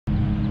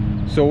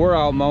So we're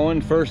out mowing,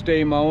 first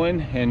day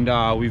mowing, and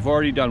we've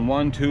already done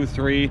 1, 2,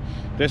 3.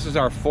 This is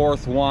our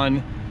 4th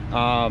one.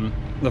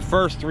 The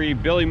first 3,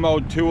 Billy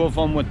mowed 2 of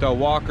them with the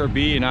Walker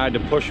B, and I had to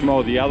push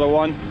mow the other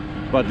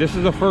one. But this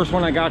is the first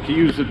one I got to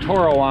use the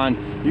Toro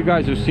on. You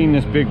guys have seen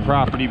this big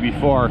property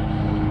before,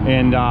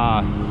 and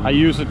I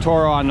used the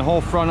Toro on the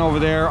whole front over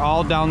there,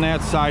 all down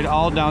that side,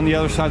 all down the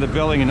other side of the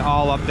building, and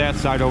all up that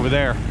side over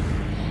there.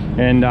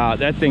 And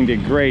that thing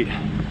did great.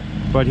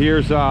 But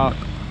here's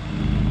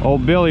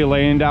old Billy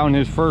laying down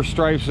his first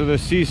stripes of the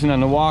season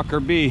on the Walker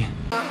B.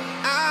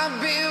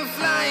 I've been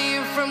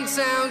flying from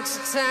town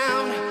to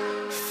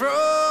town,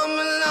 from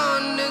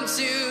London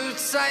to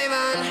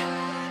Taiwan.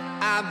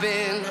 I've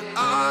been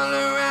all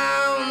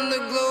around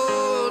the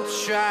globe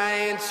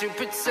trying to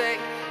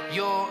protect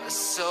your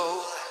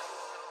soul.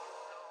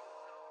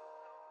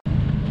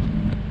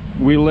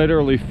 We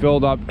literally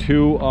filled up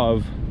 2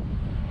 of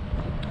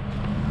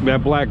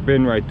that black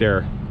bin right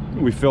there.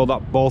 We filled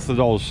up both of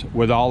those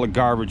with all the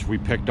garbage we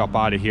picked up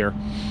out of here.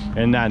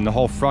 And then the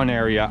whole front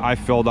area, I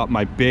filled up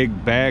my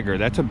big bagger.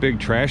 That's a big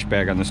trash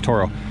bag on this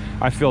Toro.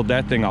 I filled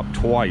that thing up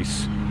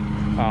twice.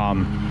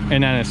 And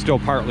then it's still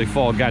partly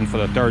full again for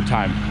the 3rd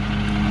time.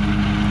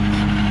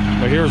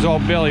 But here's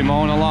old Billy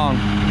mowing along.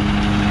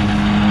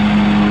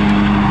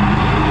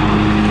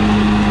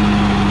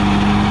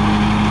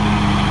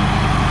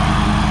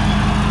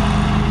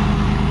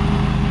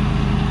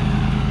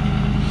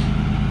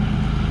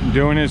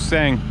 Doing his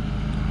thing.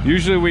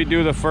 Usually we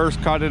do the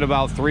first cut at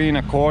about 3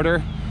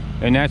 1/4,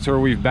 and that's where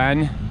we've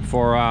been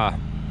for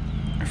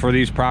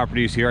these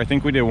properties here. I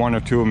think we did 1 or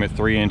 2 of them at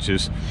 3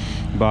 inches,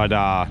 but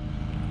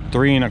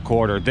 3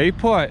 1/4. They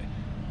put,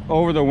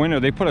 over the winter,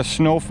 they put a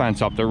snow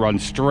fence up that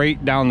runs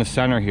straight down the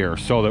center here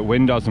so that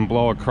wind doesn't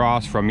blow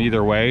across from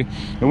either way.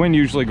 The wind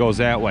usually goes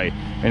that way,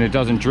 and it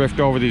doesn't drift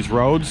over these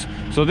roads.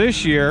 So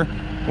this year,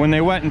 when they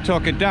went and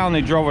took it down,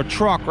 they drove a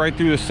truck right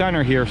through the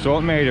center here, so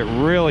it made it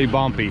really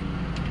bumpy.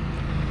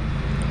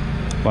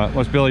 But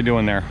what's Billy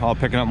doing there? Oh,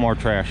 picking up more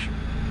trash.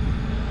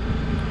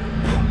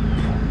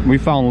 We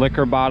found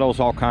liquor bottles,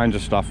 all kinds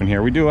of stuff in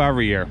here. We do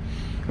every year.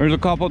 There's a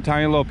couple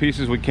tiny little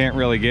pieces we can't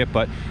really get,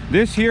 but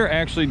this here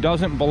actually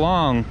doesn't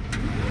belong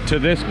to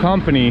this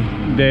company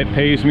that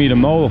pays me to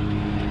mow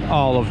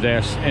all of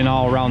this and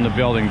all around the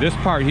building. This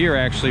part here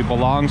actually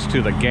belongs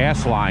to the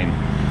gas line,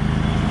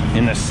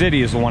 and the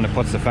city is the one that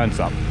puts the fence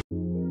up.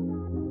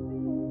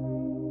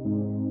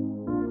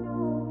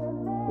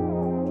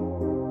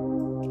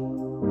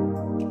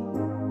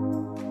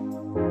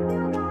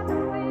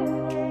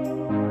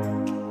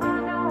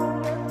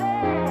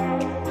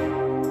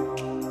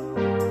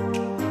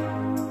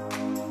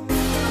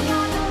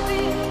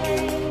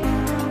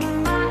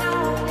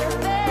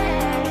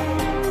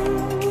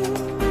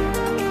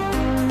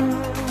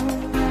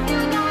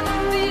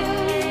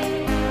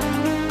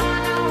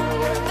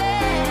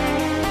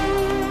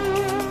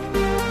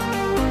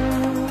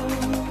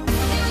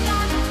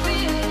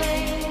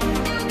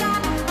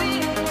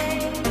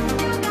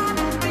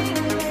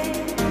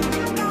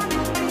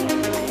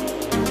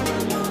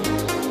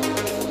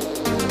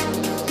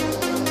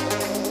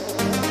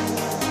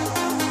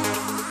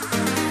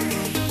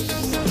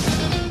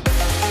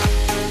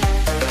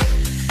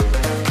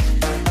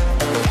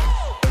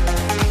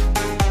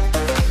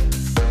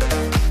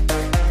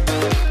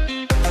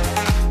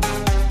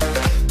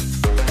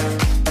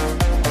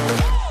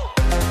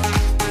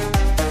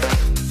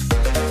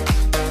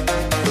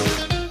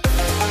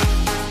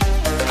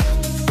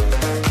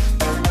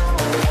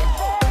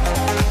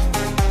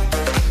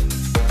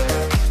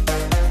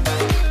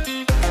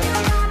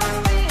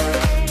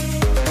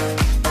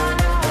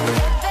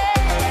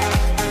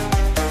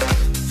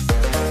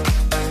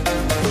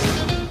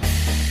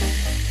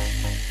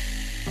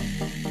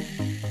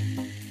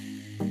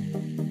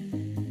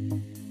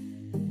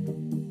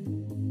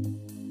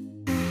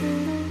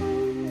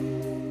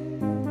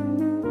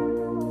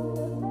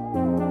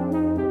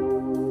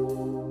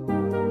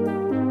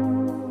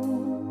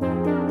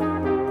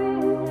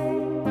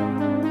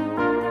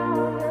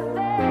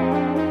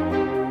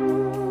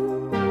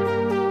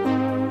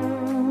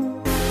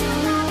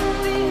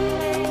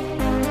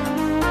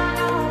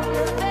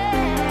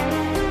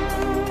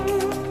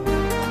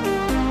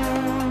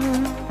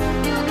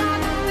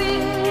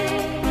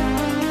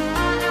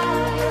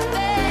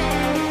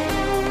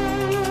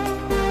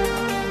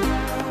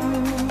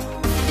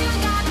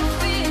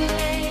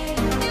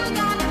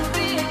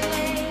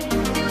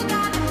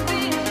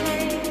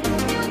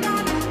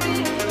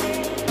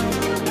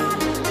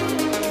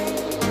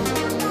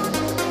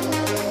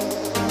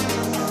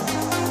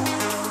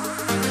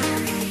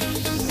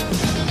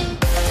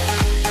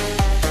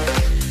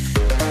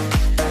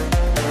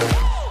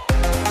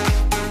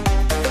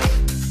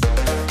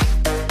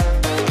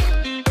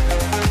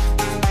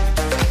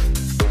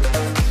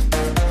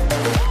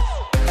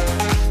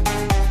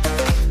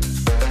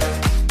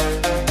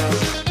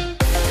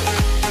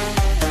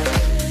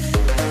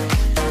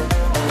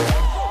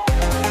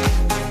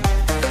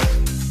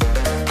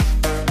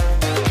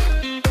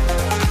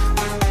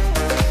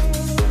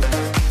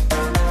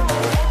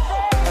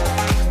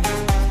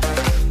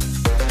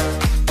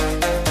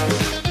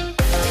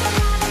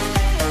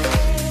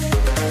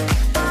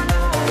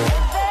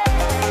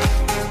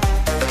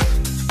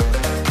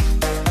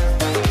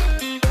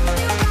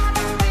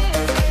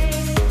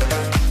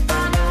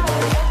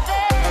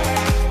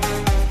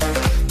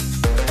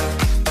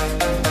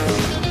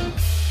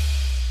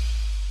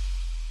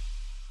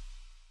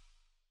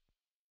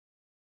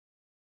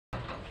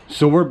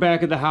 So we're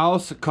back at the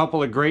house. A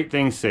couple of great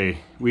things today.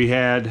 We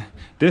had,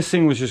 this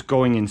thing was just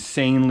going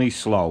insanely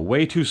slow,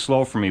 way too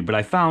slow for me, but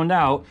I found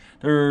out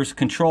there's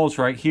controls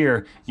right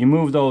here. You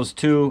move those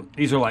two,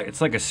 these are like,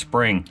 it's like a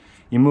spring.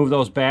 You move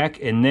those back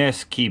and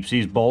this keeps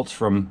these bolts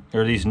from,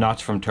 or these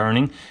nuts from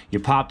turning. You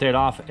pop that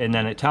off and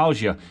then it tells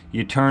you,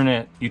 you turn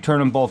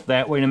them both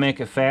that way to make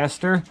it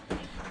faster.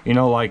 You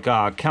know, like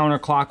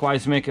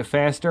counterclockwise to make it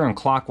faster and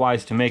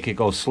clockwise to make it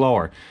go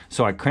slower.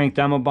 So I cranked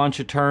them a bunch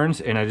of turns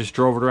and I just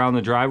drove it around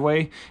the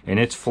driveway and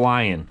it's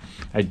flying.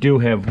 I do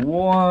have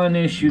one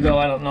issue though,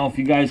 I don't know if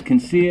you guys can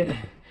see it,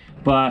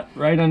 but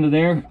right under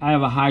there, I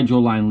have a hydro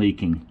line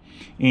leaking.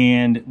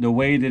 And the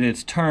way that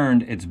it's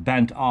turned, it's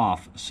bent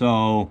off.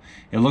 So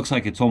it looks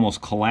like it's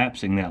almost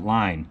collapsing that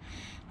line.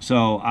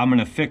 So I'm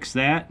gonna fix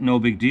that, no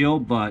big deal,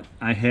 but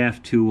I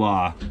have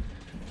to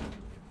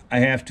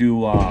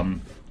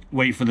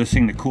wait for this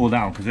thing to cool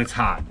down because it's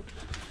hot.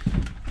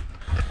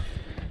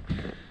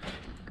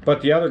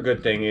 But the other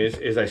good thing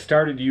is I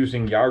started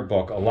using Yard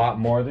Book a lot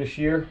more this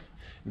year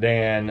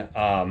than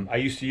I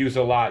used to use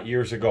a lot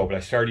years ago, but I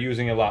started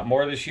using it a lot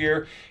more this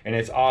year, and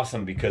it's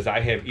awesome because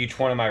I have each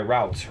one of my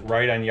routes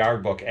right on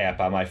Yard Book app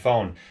on my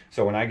phone.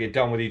 So when I get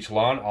done with each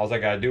lawn, all I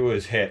gotta do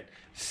is hit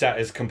set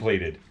is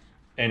completed.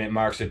 And it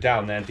marks it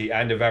down. Then at the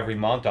end of every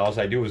month, all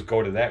I do is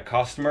go to that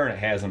customer and it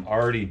has them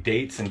already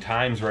dates and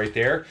times right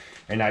there.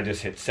 And I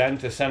just hit send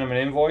to send them an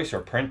invoice or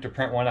print to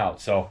print one out.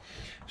 So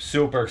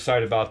super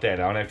excited about that.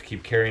 I don't have to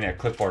keep carrying that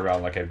clipboard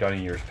around like I've done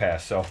in years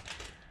past. So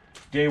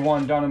day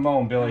one done and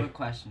mowing, Billy. I have a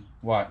question.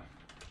 What?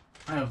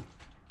 Out of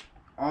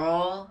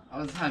all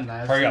the time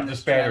that I've Hurry seen up,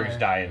 this battery's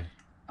dying.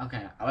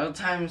 Okay, all the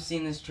time I've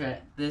seen this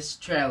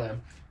trailer,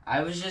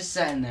 I was just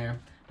sitting there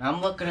and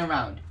I'm looking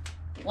around.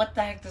 What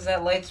the heck does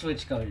that light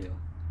switch go to?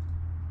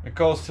 It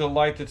goes to the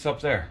light that's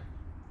up there.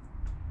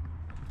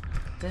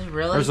 Does it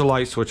really? There's a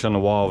light switch on the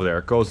wall over there.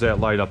 It goes that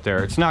light up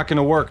there. It's not going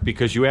to work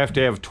because you have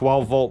to have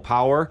 12 volt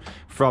power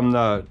from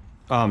the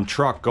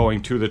truck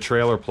going to the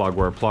trailer plug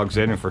where it plugs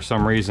in, and for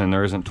some reason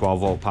there isn't 12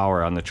 volt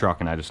power on the truck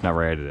and I just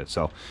never added it.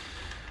 So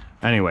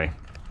anyway,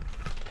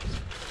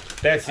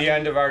 that's the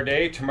end of our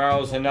day.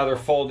 Tomorrow's another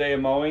full day of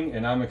mowing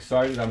and I'm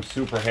excited. I'm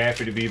super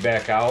happy to be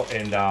back out,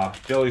 and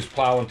Billy's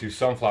plowing through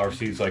sunflower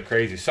seeds like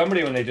crazy.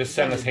 Somebody, when they just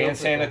sent us hand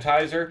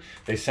sanitizer,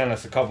 they sent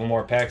us a couple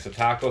more packs of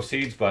taco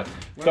seeds, but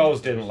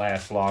those didn't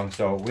last long.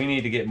 So we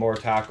need to get more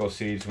taco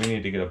seeds. We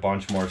need to get a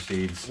bunch more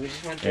seeds. We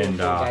just went through a full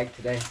bag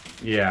today.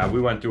 Yeah,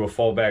 we went through a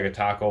full bag of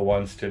taco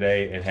ones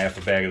today and half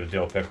a bag of the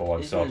dill pickle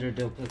ones. These ones are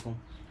dill pickle.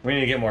 We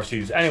need to get more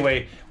seeds.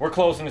 Anyway, we're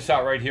closing this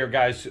out right here,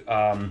 guys.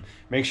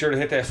 Make sure to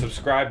hit that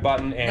subscribe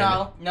button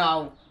and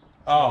no.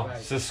 Oh, right.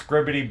 It's the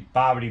scribbity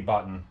bobbity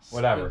button.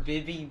 Whatever.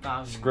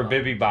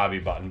 Scribbity bobby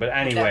button. But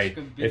anyway,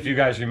 if you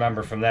guys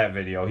remember from that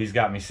video, he's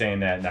got me saying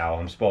that now.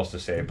 I'm supposed to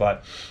say it.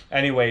 But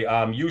anyway,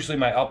 usually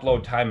my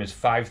upload time is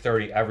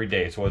 5:30 every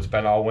day. So it's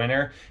been all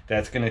winter.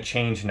 That's going to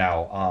change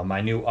now.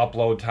 My new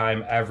upload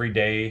time every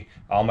day,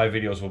 all my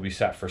videos will be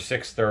set for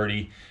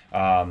 6:30.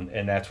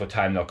 And that's what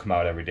time they'll come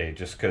out every day.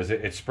 Just because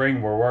it's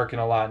spring, we're working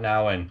a lot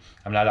now, and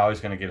I'm not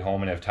always going to get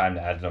home and have time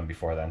to edit them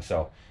before then.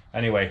 So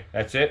anyway,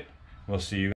 that's it. We'll see you.